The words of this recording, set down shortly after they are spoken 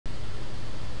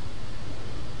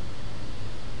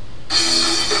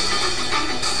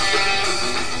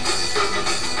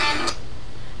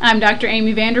I'm Dr.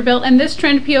 Amy Vanderbilt, and this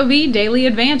Trend POV Daily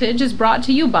Advantage is brought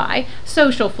to you by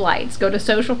Social Flights. Go to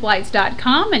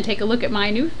socialflights.com and take a look at my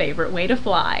new favorite way to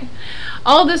fly.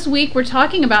 All this week, we're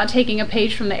talking about taking a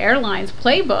page from the airline's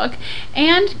playbook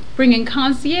and bringing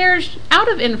Concierge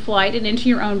out of in-flight and into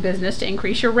your own business to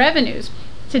increase your revenues.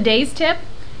 Today's tip: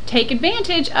 take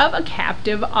advantage of a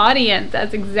captive audience.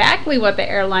 That's exactly what the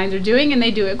airlines are doing, and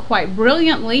they do it quite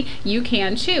brilliantly. You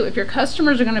can too. If your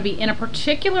customers are going to be in a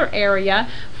particular area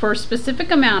for a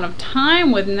specific amount of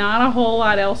time with not a whole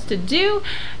lot else to do,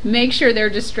 make sure they're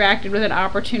distracted with an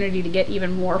opportunity to get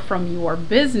even more from your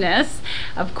business.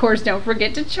 Of course, don't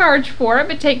forget to charge for it,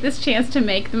 but take this chance to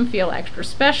make them feel extra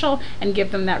special and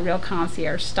give them that real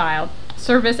concierge style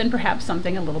service and perhaps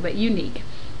something a little bit unique.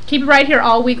 Keep it right here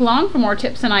all week long for more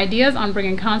tips and ideas on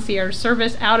bringing concierge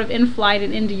service out of in-flight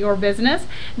and into your business.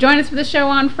 Join us for the show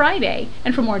on Friday.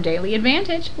 And for more Daily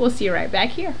Advantage, we'll see you right back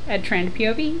here at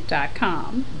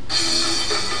trendpov.com.